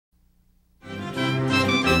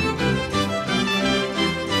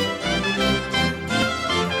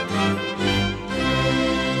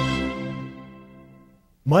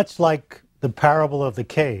Much like the parable of the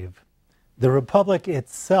cave, the Republic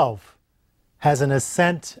itself has an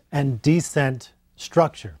ascent and descent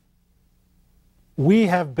structure. We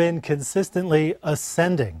have been consistently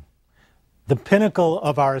ascending. The pinnacle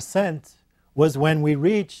of our ascent was when we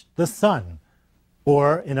reached the sun,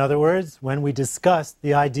 or, in other words, when we discussed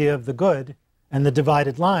the idea of the good and the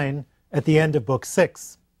divided line at the end of Book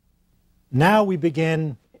 6. Now we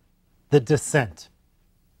begin the descent.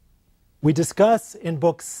 We discuss in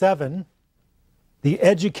Book 7 the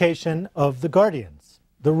education of the guardians,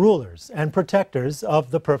 the rulers and protectors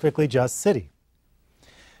of the perfectly just city.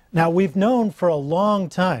 Now, we've known for a long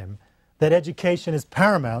time that education is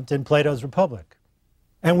paramount in Plato's Republic.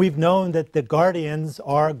 And we've known that the guardians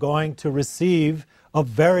are going to receive a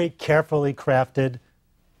very carefully crafted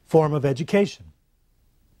form of education.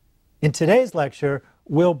 In today's lecture,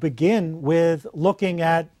 we'll begin with looking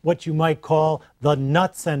at what you might call the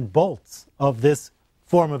nuts and bolts of this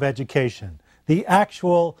form of education, the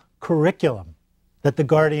actual curriculum that the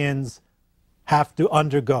guardians have to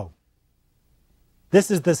undergo.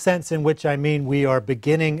 This is the sense in which I mean we are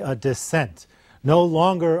beginning a descent. No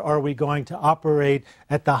longer are we going to operate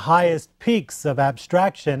at the highest peaks of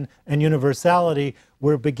abstraction and universality.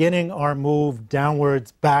 We're beginning our move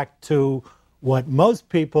downwards back to what most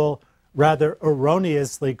people rather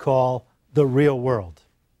erroneously call the real world.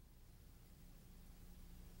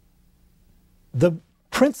 The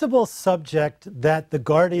principal subject that the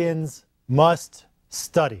guardians must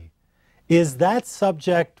study is that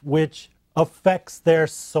subject which affects their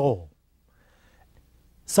soul.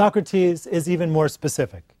 Socrates is even more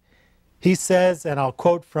specific. He says, and I'll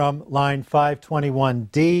quote from line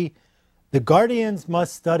 521d, "The guardians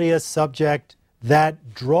must study a subject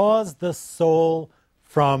that draws the soul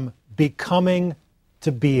from becoming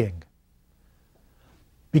to being."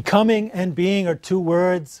 Becoming and being are two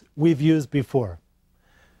words we've used before.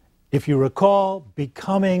 If you recall,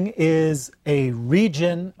 becoming is a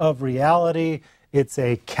region of reality. It's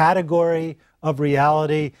a category of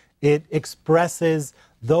reality. It expresses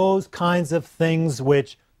those kinds of things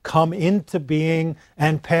which come into being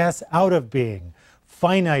and pass out of being.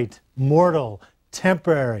 Finite, mortal,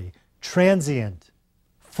 temporary, transient,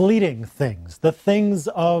 fleeting things. The things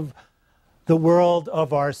of the world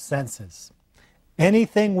of our senses.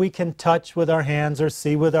 Anything we can touch with our hands or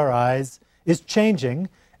see with our eyes is changing,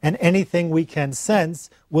 and anything we can sense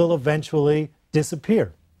will eventually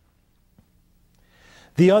disappear.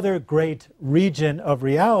 The other great region of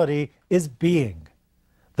reality is being,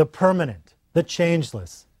 the permanent, the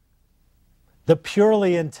changeless, the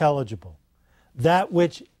purely intelligible, that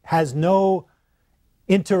which has no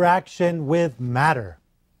interaction with matter,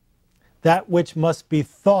 that which must be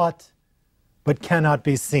thought but cannot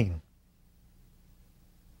be seen.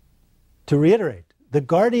 To reiterate, the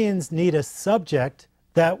guardians need a subject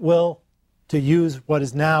that will, to use what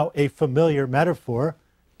is now a familiar metaphor,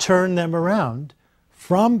 turn them around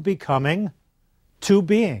from becoming to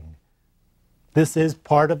being. This is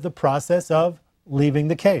part of the process of leaving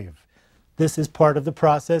the cave. This is part of the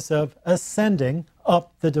process of ascending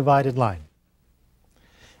up the divided line.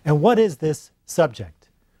 And what is this subject?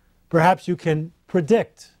 Perhaps you can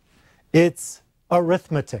predict. It's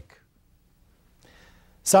arithmetic.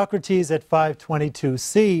 Socrates at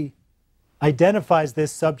 522c identifies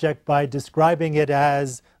this subject by describing it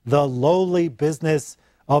as the lowly business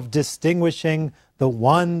of distinguishing the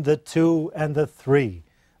one, the two, and the three.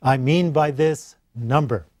 I mean by this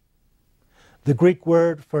number. The Greek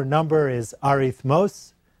word for number is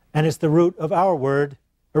arithmos, and it's the root of our word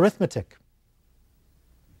arithmetic.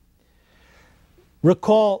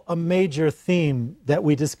 Recall a major theme that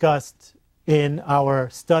we discussed in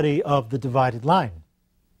our study of the divided line.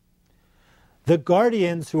 The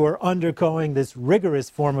guardians who are undergoing this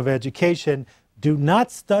rigorous form of education do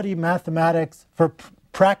not study mathematics for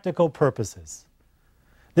practical purposes.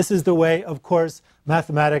 This is the way, of course,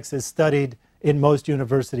 mathematics is studied in most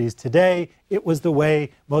universities today. It was the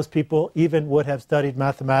way most people even would have studied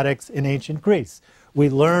mathematics in ancient Greece. We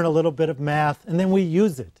learn a little bit of math and then we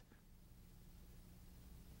use it.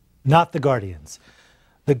 Not the guardians.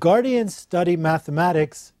 The guardians study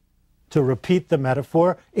mathematics, to repeat the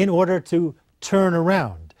metaphor, in order to turn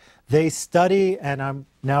around. They study, and I'm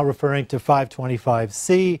now referring to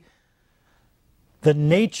 525c, the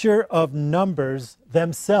nature of numbers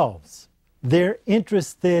themselves. They're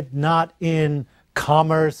interested not in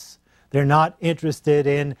commerce, they're not interested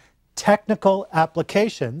in technical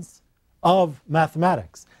applications of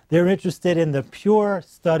mathematics. They're interested in the pure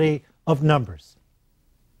study of numbers.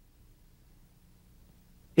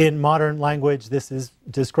 In modern language, this is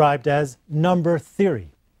described as number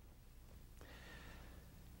theory.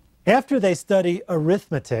 After they study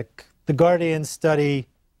arithmetic, the guardians study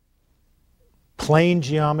plane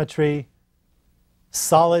geometry,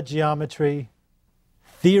 solid geometry,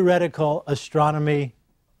 theoretical astronomy,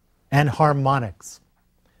 and harmonics.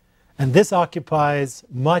 And this occupies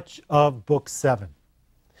much of Book 7.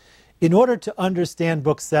 In order to understand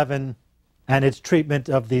Book 7 and its treatment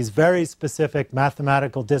of these very specific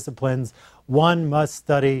mathematical disciplines, one must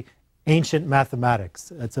study ancient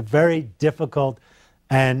mathematics. It's a very difficult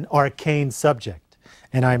and arcane subject,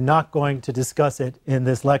 and I'm not going to discuss it in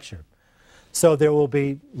this lecture. So there will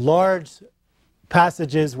be large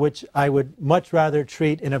passages which I would much rather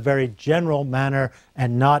treat in a very general manner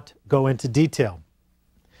and not go into detail.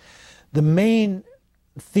 The main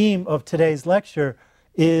theme of today's lecture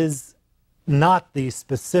is not the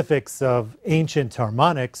specifics of ancient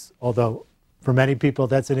harmonics, although for many people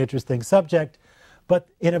that's an interesting subject, but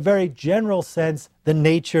in a very general sense, the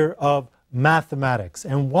nature of mathematics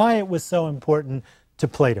and why it was so important to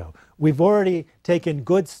Plato. We've already taken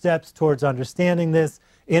good steps towards understanding this.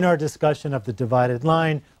 In our discussion of the divided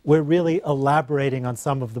line, we're really elaborating on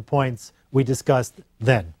some of the points we discussed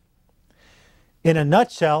then. In a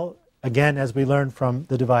nutshell, again, as we learned from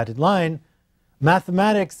the divided line,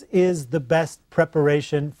 mathematics is the best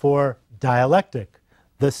preparation for dialectic,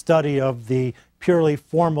 the study of the purely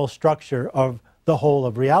formal structure of the whole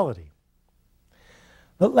of reality.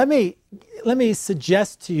 But let me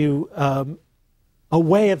suggest to you a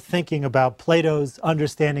way of thinking about Plato's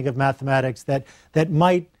understanding of mathematics that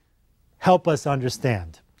might help us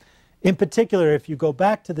understand. In particular, if you go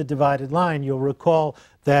back to the divided line, you'll recall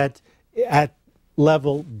that at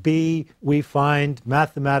level B, we find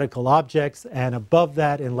mathematical objects, and above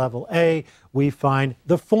that, in level A, we find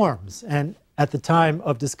the forms. And at the time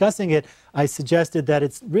of discussing it, I suggested that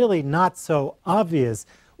it's really not so obvious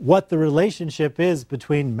what the relationship is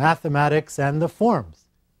between mathematics and the forms.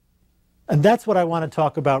 And that's what I want to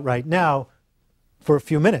talk about right now for a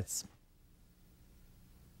few minutes.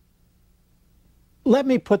 Let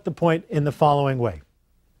me put the point in the following way.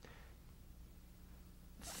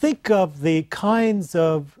 Think of the kinds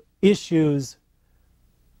of issues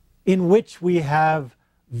in which we have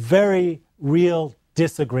very real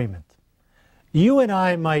disagreement. You and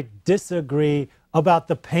I might disagree about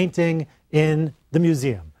the painting in the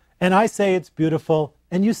museum, and I say it's beautiful,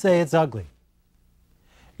 and you say it's ugly.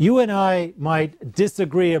 You and I might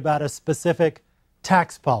disagree about a specific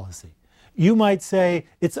tax policy. You might say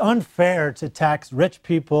it's unfair to tax rich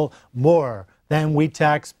people more than we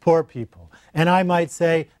tax poor people. And I might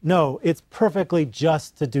say, no, it's perfectly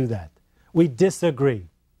just to do that. We disagree.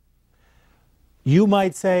 You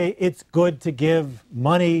might say it's good to give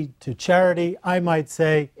money to charity. I might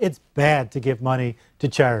say it's bad to give money to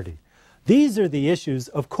charity. These are the issues,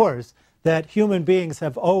 of course, that human beings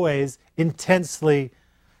have always intensely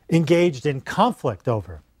engaged in conflict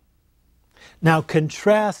over. Now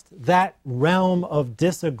contrast that realm of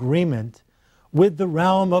disagreement with the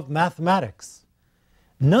realm of mathematics.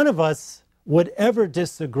 None of us would ever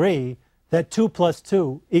disagree that 2 plus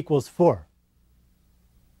 2 equals 4.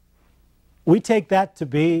 We take that to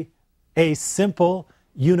be a simple,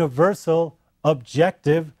 universal,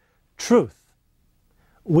 objective truth.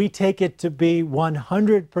 We take it to be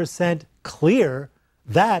 100% clear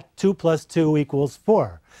that 2 plus 2 equals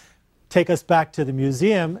 4. Take us back to the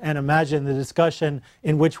museum and imagine the discussion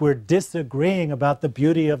in which we're disagreeing about the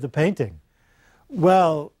beauty of the painting.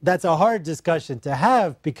 Well, that's a hard discussion to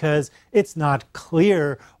have because it's not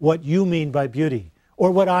clear what you mean by beauty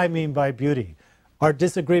or what I mean by beauty. Our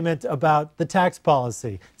disagreement about the tax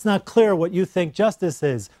policy. It's not clear what you think justice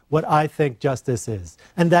is, what I think justice is.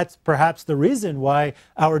 And that's perhaps the reason why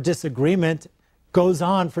our disagreement goes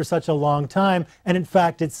on for such a long time, and in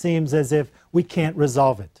fact it seems as if we can't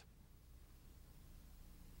resolve it.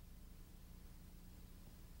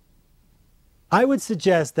 I would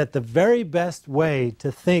suggest that the very best way to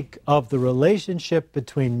think of the relationship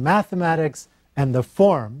between mathematics and the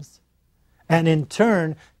forms, and in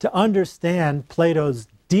turn to understand Plato's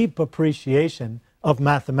deep appreciation of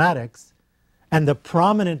mathematics and the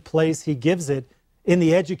prominent place he gives it in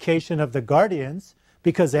the education of the guardians,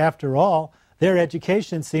 because after all, their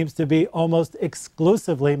education seems to be almost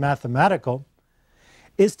exclusively mathematical,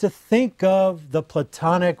 is to think of the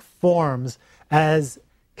Platonic forms as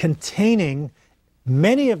containing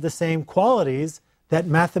many of the same qualities that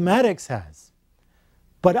mathematics has,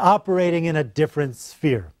 but operating in a different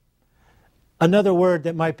sphere. Another word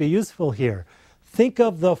that might be useful here, think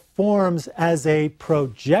of the forms as a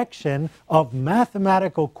projection of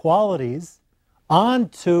mathematical qualities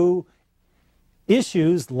onto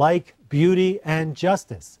issues like beauty and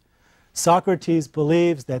justice. Socrates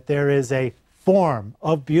believes that there is a form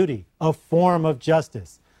of beauty, a form of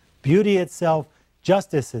justice. Beauty itself,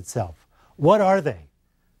 justice itself. What are they?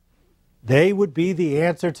 They would be the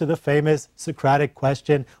answer to the famous Socratic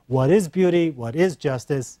question, what is beauty, what is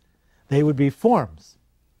justice? They would be forms.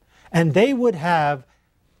 And they would have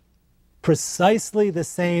precisely the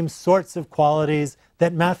same sorts of qualities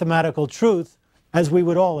that mathematical truth, as we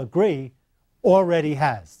would all agree, already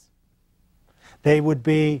has. They would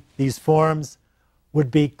be, these forms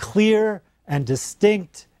would be clear and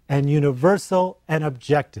distinct and universal and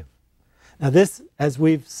objective. Now this, as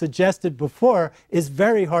we've suggested before, is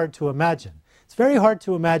very hard to imagine. It's very hard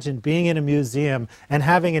to imagine being in a museum and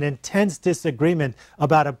having an intense disagreement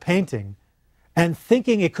about a painting and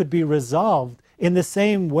thinking it could be resolved in the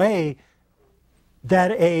same way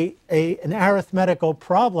that an arithmetical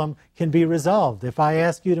problem can be resolved. If I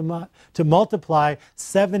ask you to multiply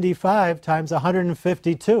 75 times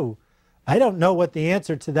 152, I don't know what the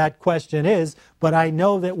answer to that question is, but I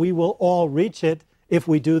know that we will all reach it if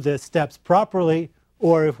we do the steps properly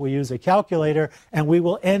or if we use a calculator, and we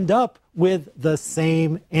will end up with the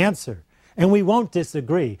same answer. And we won't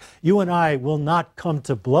disagree. You and I will not come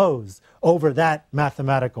to blows over that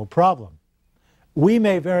mathematical problem. We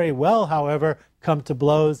may very well, however, come to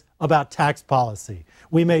blows about tax policy.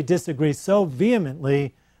 We may disagree so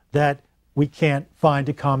vehemently that we can't find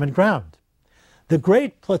a common ground. The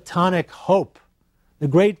great Platonic hope, the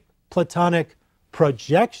great Platonic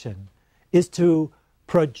projection is to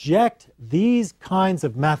project these kinds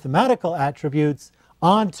of mathematical attributes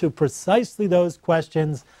onto precisely those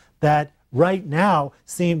questions that right now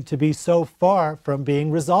seem to be so far from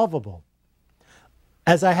being resolvable.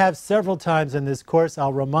 As I have several times in this course,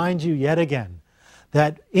 I'll remind you yet again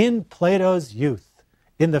that in Plato's youth,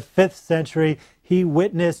 in the 5th century, he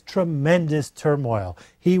witnessed tremendous turmoil.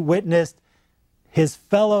 He witnessed his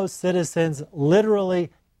fellow citizens literally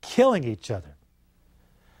killing each other.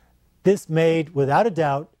 This made, without a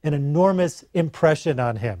doubt, an enormous impression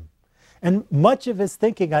on him. And much of his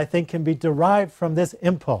thinking, I think, can be derived from this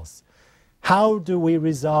impulse. How do we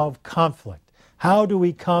resolve conflict? How do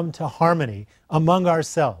we come to harmony among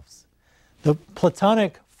ourselves? The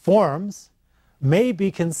Platonic forms may be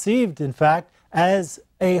conceived, in fact, as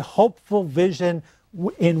a hopeful vision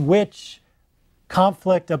in which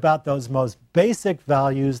conflict about those most basic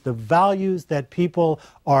values, the values that people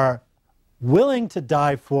are willing to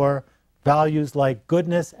die for, values like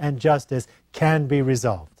goodness and justice, can be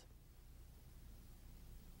resolved.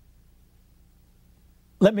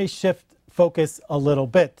 Let me shift focus a little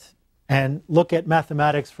bit and look at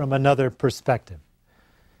mathematics from another perspective.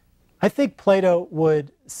 I think Plato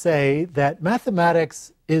would say that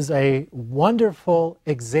mathematics is a wonderful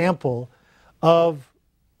example of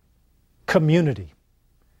community.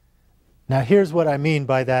 Now, here's what I mean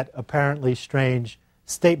by that apparently strange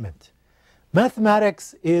statement.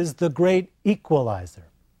 Mathematics is the great equalizer.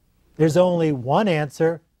 There's only one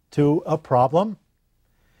answer to a problem,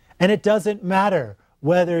 and it doesn't matter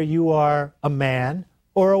whether you are a man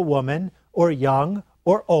or a woman or young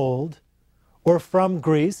or old or from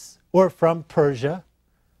Greece or from Persia,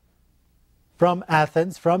 from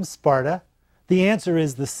Athens, from Sparta. The answer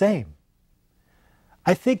is the same.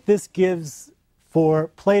 I think this gives for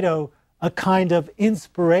Plato a kind of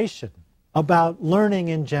inspiration about learning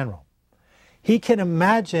in general. He can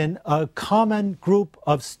imagine a common group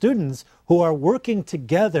of students who are working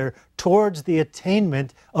together towards the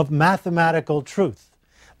attainment of mathematical truth.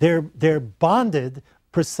 They're bonded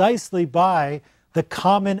precisely by the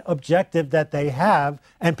common objective that they have,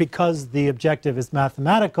 and because the objective is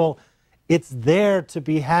mathematical, it's there to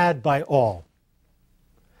be had by all.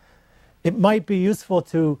 It might be useful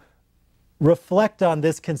to reflect on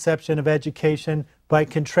this conception of education by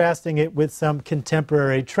contrasting it with some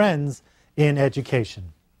contemporary trends in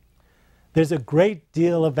education. There's a great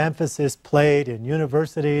deal of emphasis played in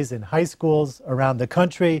universities and high schools around the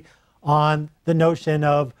country on the notion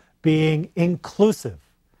of being inclusive.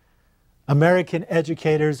 American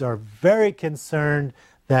educators are very concerned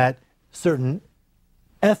that certain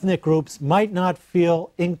ethnic groups might not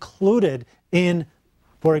feel included in,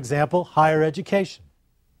 for example, higher education.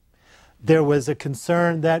 There was a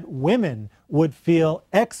concern that women would feel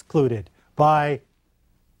excluded by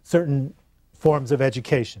certain forms of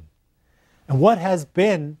education. And what has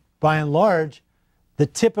been, by and large, the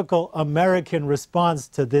typical American response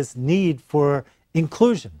to this need for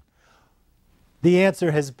inclusion? The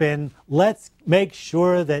answer has been, let's make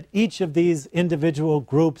sure that each of these individual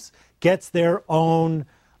groups gets their own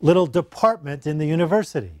little department in the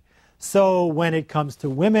university. So when it comes to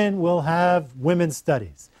women, we'll have women's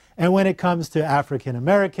studies. And when it comes to African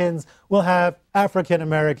Americans, we'll have African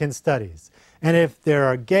American studies. And if there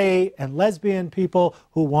are gay and lesbian people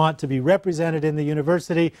who want to be represented in the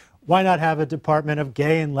university, why not have a department of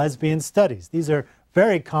gay and lesbian studies? These are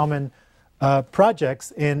very common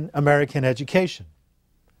projects in American education.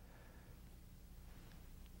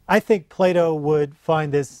 I think Plato would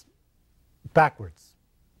find this backwards.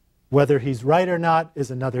 Whether he's right or not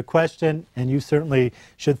is another question, and you certainly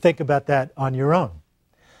should think about that on your own.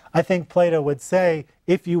 I think Plato would say,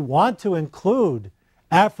 if you want to include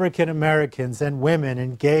African Americans and women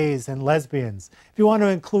and gays and lesbians, if you want to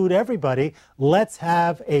include everybody, let's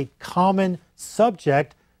have a common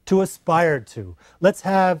subject to aspire to. Let's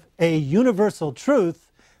have a universal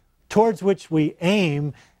truth towards which we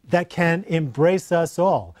aim that can embrace us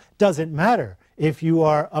all. Doesn't matter if you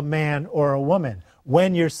are a man or a woman.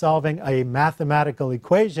 When you're solving a mathematical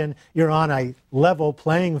equation, you're on a level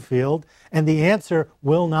playing field, and the answer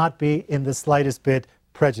will not be in the slightest bit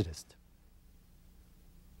prejudiced.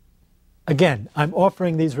 Again, I'm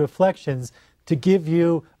offering these reflections to give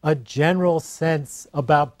you a general sense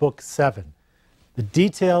about Book 7. The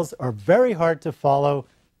details are very hard to follow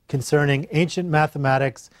concerning ancient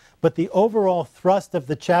mathematics, but the overall thrust of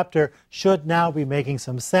the chapter should now be making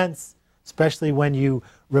some sense, especially when you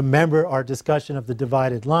remember our discussion of the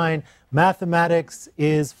divided line. Mathematics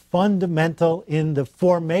is fundamental in the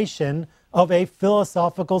formation of a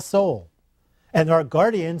philosophical soul. And our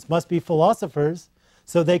guardians must be philosophers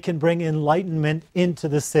so they can bring enlightenment into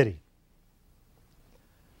the city.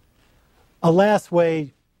 A last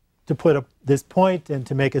way to put this point and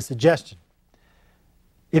to make a suggestion.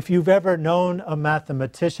 If you've ever known a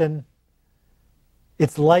mathematician,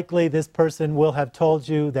 it's likely this person will have told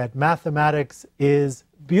you that mathematics is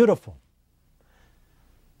beautiful.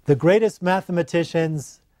 The greatest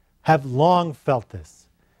mathematicians have long felt this.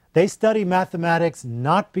 They study mathematics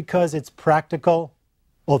not because it's practical,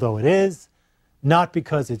 although it is, not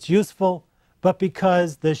because it's useful, but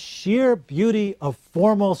because the sheer beauty of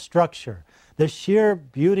formal structure, the sheer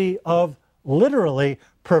beauty of literally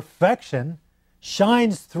perfection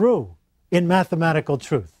shines through in mathematical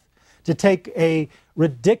truth. To take a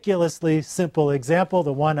ridiculously simple example,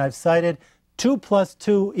 the one I've cited, 2 plus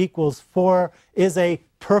 2 equals 4 is a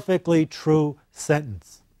perfectly true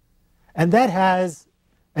sentence. And that has,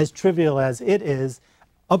 as trivial as it is,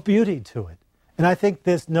 a beauty to it. And I think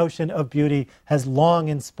this notion of beauty has long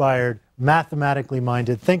inspired mathematically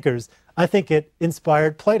minded thinkers. I think it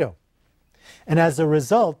inspired Plato. And as a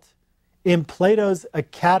result, in Plato's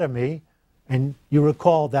academy, and you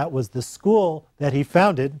recall that was the school that he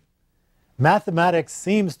founded, mathematics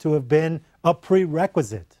seems to have been a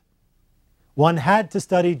prerequisite. One had to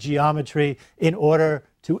study geometry in order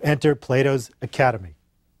to enter Plato's academy.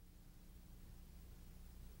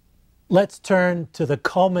 Let's turn to the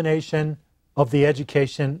culmination of the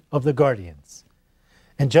education of the guardians.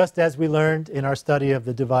 And just as we learned in our study of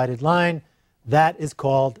the divided line, that is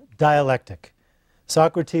called dialectic.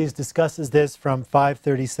 Socrates discusses this from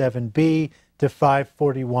 537b to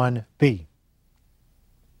 541b.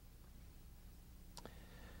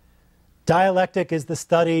 Dialectic is the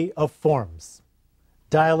study of forms.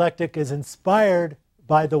 Dialectic is inspired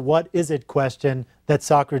by the what is it question that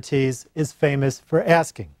Socrates is famous for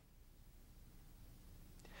asking.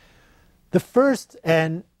 The first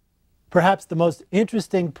and perhaps the most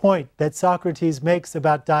interesting point that Socrates makes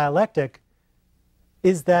about dialectic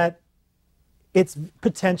is that it's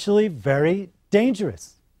potentially very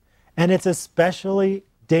dangerous. And it's especially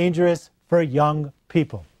dangerous for young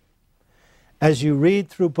people. As you read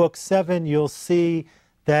through Book 7, you'll see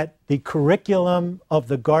that the curriculum of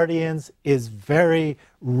the guardians is very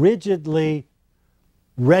rigidly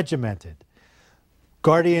regimented.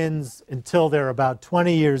 Guardians, until they're about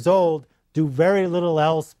 20 years old, do very little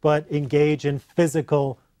else but engage in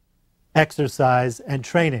physical exercise and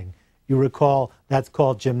training. You recall that's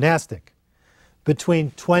called gymnastic.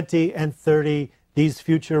 Between 20 and 30, these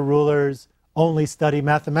future rulers only study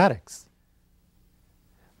mathematics.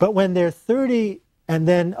 But when they're 30 and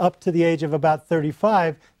then up to the age of about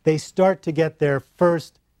 35, they start to get their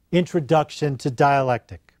first introduction to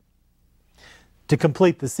dialectic. To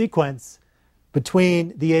complete the sequence,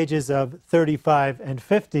 between the ages of 35 and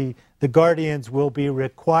 50, the guardians will be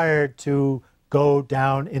required to go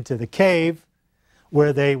down into the cave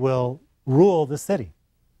where they will rule the city.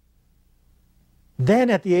 Then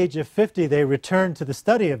at the age of 50, they return to the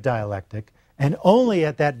study of dialectic, and only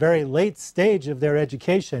at that very late stage of their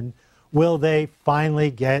education will they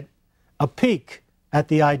finally get a peek at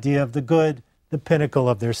the idea of the good, the pinnacle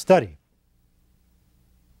of their study.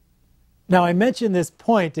 Now, I mentioned this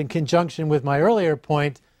point in conjunction with my earlier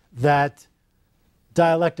point that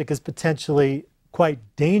dialectic is potentially quite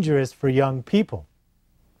dangerous for young people.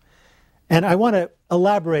 And I want to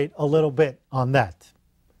elaborate a little bit on that.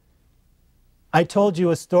 I told you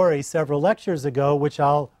a story several lectures ago, which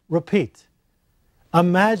I'll repeat.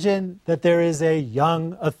 Imagine that there is a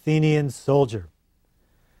young Athenian soldier,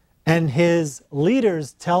 and his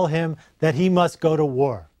leaders tell him that he must go to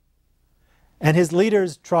war. And his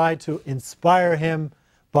leaders try to inspire him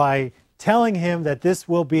by telling him that this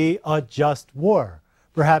will be a just war.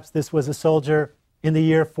 Perhaps this was a soldier in the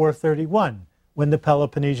year 431, when the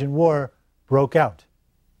Peloponnesian War broke out.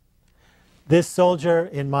 This soldier,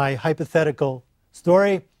 in my hypothetical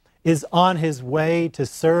story, is on his way to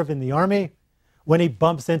serve in the army when he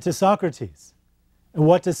bumps into Socrates. And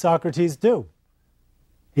what does Socrates do?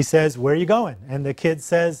 He says, "Where are you going?" And the kid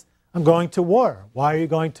says, "I'm going to war." "Why are you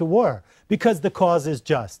going to war?" "Because the cause is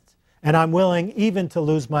just, and I'm willing even to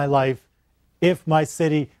lose my life if my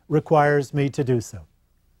city requires me to do so."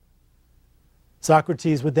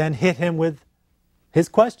 Socrates would then hit him with his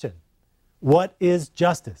question, what is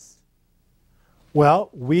justice? Well,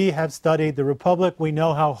 we have studied the Republic. We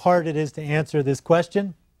know how hard it is to answer this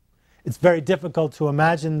question. It's very difficult to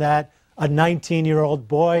imagine that a 19-year-old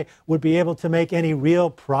boy would be able to make any real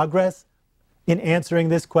progress in answering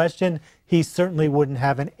this question. He certainly wouldn't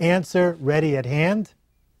have an answer ready at hand.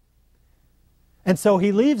 And so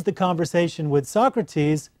he leaves the conversation with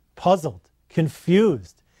Socrates puzzled,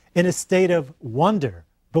 confused, in a state of wonder,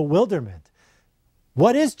 bewilderment.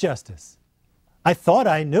 What is justice? I thought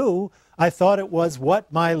I knew. I thought it was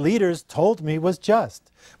what my leaders told me was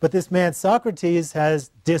just. But this man Socrates has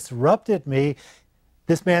disrupted me.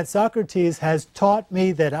 This man Socrates has taught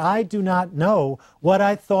me that I do not know what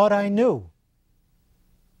I thought I knew.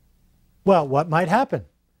 Well, what might happen?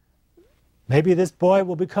 Maybe this boy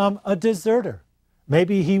will become a deserter.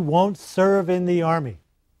 Maybe he won't serve in the army.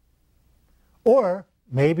 Or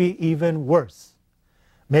maybe even worse.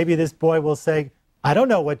 Maybe this boy will say, "I don't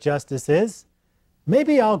know what justice is.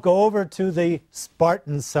 Maybe I'll go over to the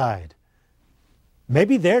Spartan side.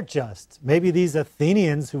 Maybe they're just. Maybe these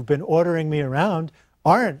Athenians who've been ordering me around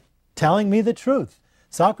aren't telling me the truth.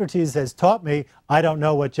 Socrates has taught me I don't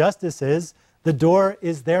know what justice is. The door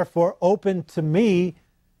is therefore open to me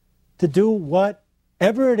to do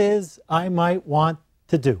whatever it is I might want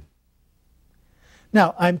to do."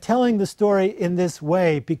 Now, I'm telling the story in this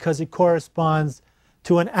way because it corresponds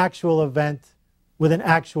to an actual event with an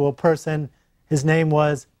actual person. His name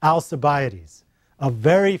was Alcibiades, a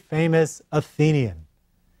very famous Athenian.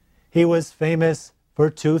 He was famous for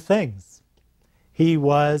two things. He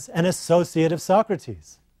was an associate of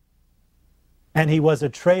Socrates, and he was a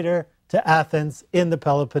traitor to Athens in the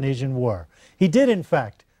Peloponnesian War. He did, in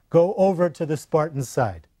fact, go over to the Spartan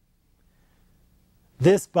side.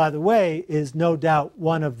 This, by the way, is no doubt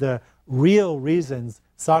one of the real reasons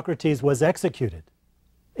Socrates was executed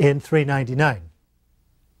in 399.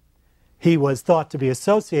 He was thought to be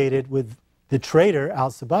associated with the traitor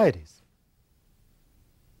Alcibiades.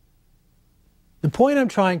 The point I'm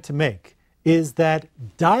trying to make is that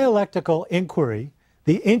dialectical inquiry,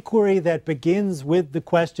 the inquiry that begins with the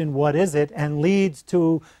question, what is it, and leads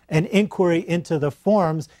to an inquiry into the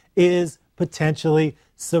forms, is potentially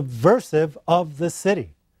subversive of the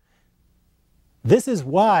city. This is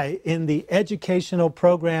why in the educational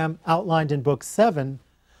program outlined in Book 7,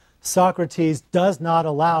 Socrates does not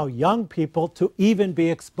allow young people to even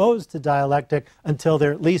be exposed to dialectic until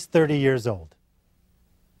they're at least 30 years old.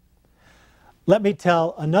 Let me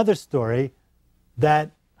tell another story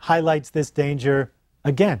that highlights this danger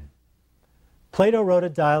again. Plato wrote a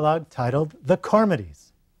dialogue titled The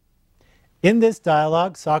Charmides. In this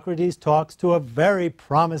dialogue, Socrates talks to a very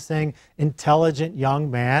promising, intelligent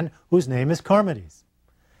young man whose name is Charmides.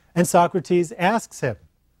 And Socrates asks him,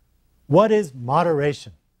 what is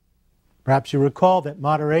moderation? Perhaps you recall that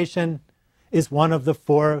moderation is one of the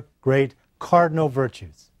four great cardinal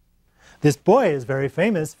virtues. This boy is very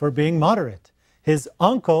famous for being moderate. His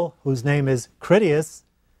uncle, whose name is Critias,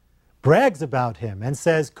 brags about him and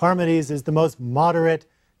says Charmides is the most moderate,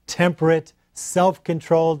 temperate,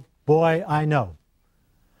 self-controlled boy I know.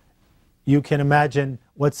 You can imagine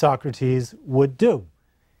what Socrates would do.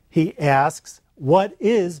 He asks, what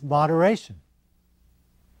is moderation?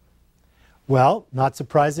 Well, not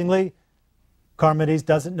surprisingly, Charmides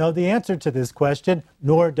doesn't know the answer to this question,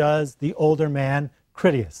 nor does the older man,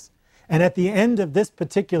 Critias. And at the end of this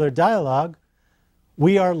particular dialogue,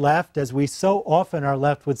 we are left, as we so often are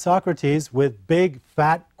left with Socrates, with big,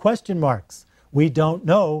 fat question marks. We don't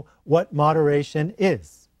know what moderation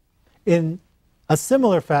is. In a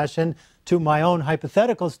similar fashion to my own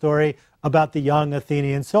hypothetical story about the young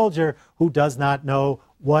Athenian soldier who does not know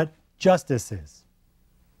what justice is.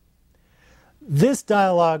 This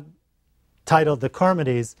dialogue, titled The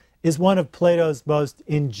Charmides, is one of Plato's most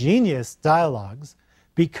ingenious dialogues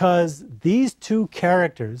because these two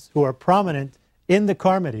characters who are prominent in the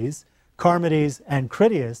Charmides, Charmides and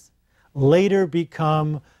Critias, later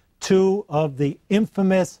become two of the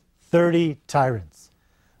infamous 30 tyrants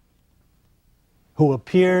who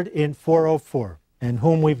appeared in 404 and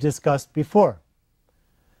whom we've discussed before.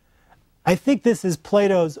 I think this is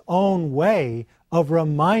Plato's own way of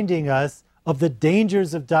reminding us of the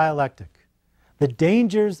dangers of dialectic, the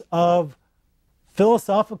dangers of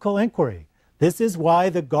philosophical inquiry. This is why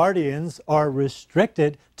the Guardians are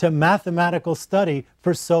restricted to mathematical study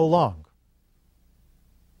for so long.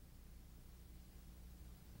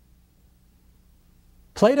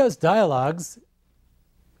 Plato's dialogues,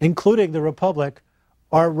 including the Republic,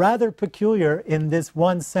 are rather peculiar in this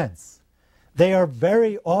one sense. They are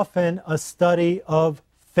very often a study of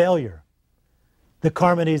failure. The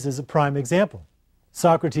Charmides is a prime example.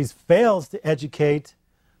 Socrates fails to educate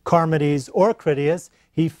Charmides or Critias.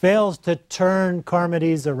 He fails to turn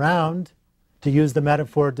Charmides around, to use the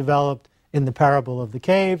metaphor developed in the parable of the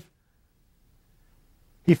cave.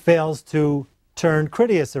 He fails to turn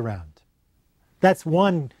Critias around. That's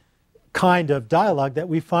one kind of dialogue that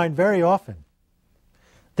we find very often.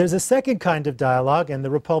 There's a second kind of dialogue, and the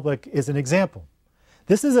Republic is an example.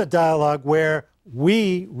 This is a dialogue where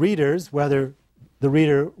we readers, whether the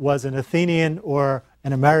reader was an Athenian or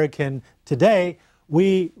an American today,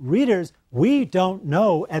 we readers, we don't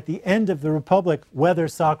know at the end of the Republic whether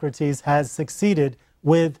Socrates has succeeded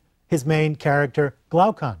with his main character,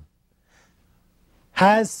 Glaucon.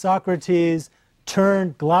 Has Socrates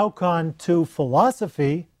turned Glaucon to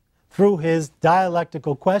philosophy through his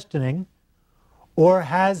dialectical questioning, or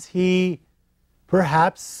has he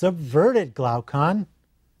perhaps subverted Glaucon,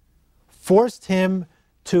 forced him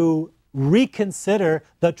to reconsider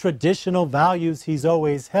the traditional values he's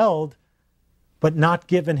always held, but not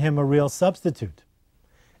given him a real substitute?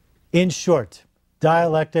 In short,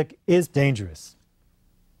 dialectic is dangerous.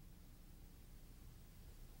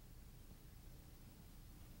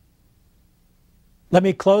 Let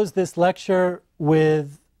me close this lecture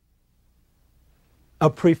with a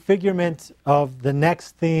prefigurement of the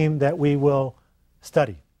next theme that we will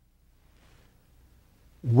study.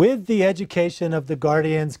 With the education of the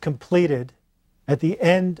Guardians completed at the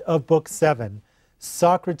end of Book 7,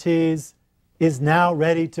 Socrates is now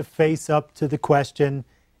ready to face up to the question,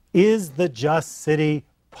 is the just city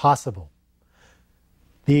possible?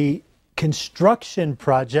 The construction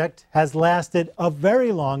project has lasted a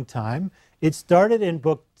very long time. It started in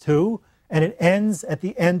Book 2 and it ends at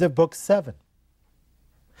the end of Book 7.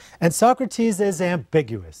 And Socrates is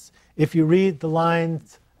ambiguous. If you read the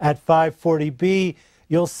lines at 540b,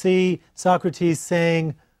 you'll see Socrates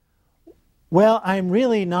saying, well, I'm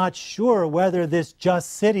really not sure whether this just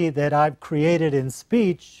city that I've created in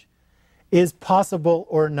speech is possible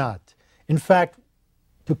or not. In fact,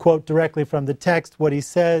 to quote directly from the text, what he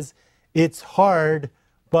says, it's hard,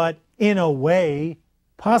 but in a way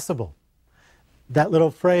possible. That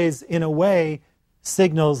little phrase, in a way,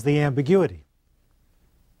 signals the ambiguity.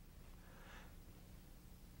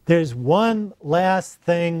 There's one last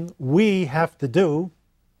thing we have to do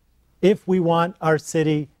if we want our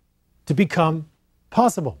city to become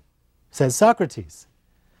possible, says Socrates.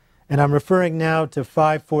 And I'm referring now to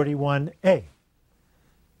 541a.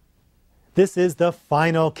 This is the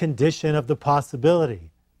final condition of the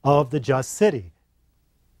possibility of the just city.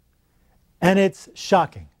 And it's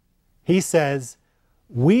shocking. He says,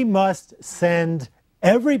 we must send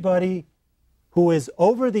everybody who is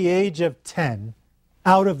over the age of 10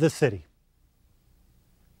 out of the city.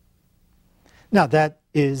 Now that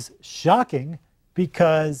is shocking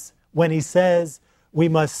because when he says we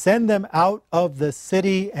must send them out of the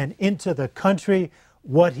city and into the country,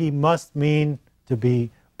 what he must mean, to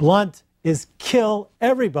be blunt, is kill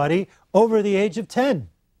everybody over the age of 10.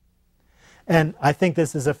 And I think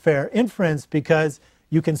this is a fair inference because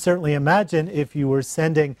you can certainly imagine if you were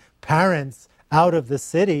sending parents out of the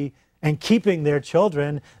city and keeping their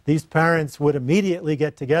children, these parents would immediately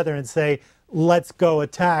get together and say, let's go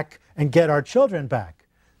attack and get our children back.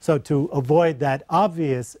 So to avoid that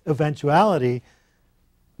obvious eventuality,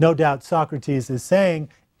 no doubt Socrates is saying,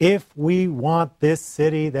 if we want this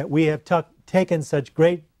city that we have taken such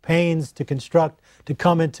great pains to construct to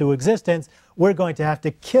come into existence, we're going to have to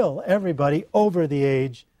kill everybody over the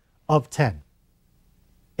age of 10.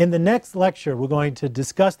 In the next lecture, we're going to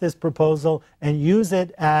discuss this proposal and use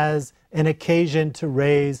it as an occasion to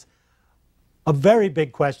raise a very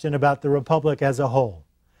big question about the Republic as a whole.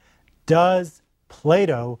 Does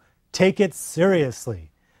Plato take it seriously?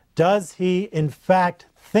 Does he, in fact,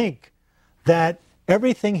 think that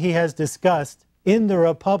everything he has discussed in the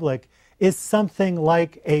Republic is something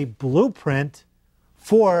like a blueprint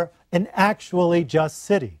for an actually just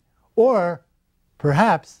city. Or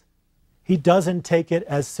perhaps he doesn't take it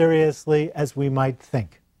as seriously as we might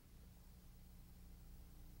think.